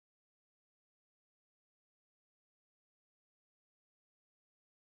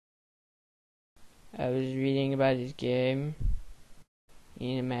I was reading about this game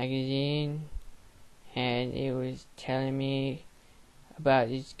in a magazine, and it was telling me about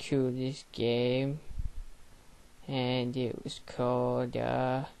this cutest game, and it was called,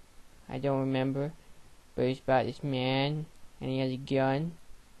 I don't remember, but it's about this man, and he has a gun,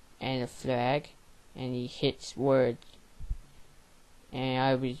 and a flag, and he hits words, and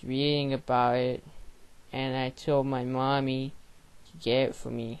I was reading about it, and I told my mommy to get it for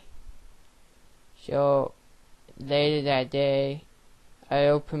me. So, later that day, I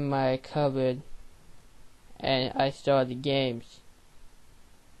opened my cupboard, and I saw the games.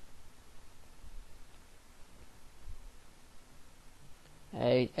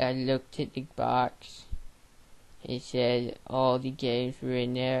 I looked at the box. It said all the games were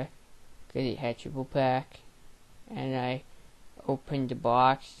in there, because it had triple pack. And I opened the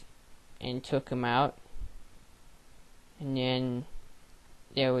box and took them out. And then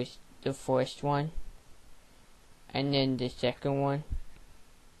there was the first one, and then the second one,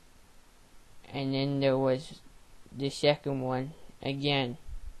 and then there was the second one again,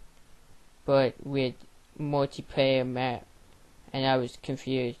 but with multiplayer map, and I was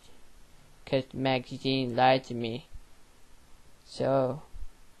confused because the magazine lied to me. So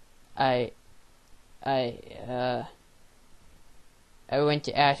I went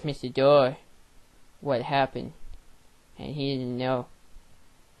to ask Mr. Door what happened, and he didn't know.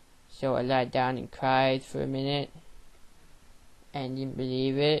 So I lied down and cried for a minute and didn't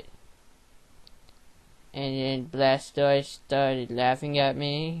believe it. And then Blastoise started laughing at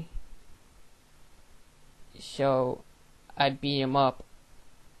me. So I beat him up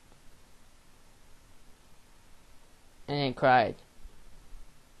and then cried.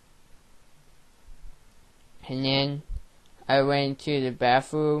 And then I went to the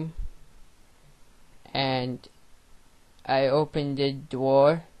bathroom and I opened the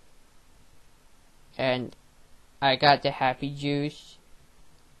door and I got the happy juice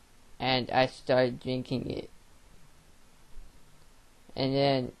and I started drinking it. And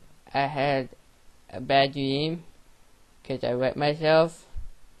then I had a bad dream because I wet myself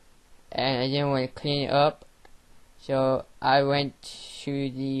and I didn't want to clean it up. So I went to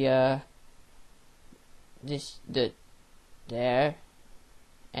there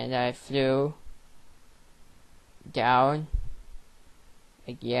and I flew down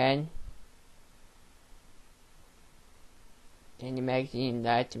again, and the magazine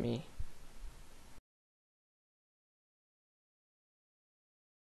lied to me.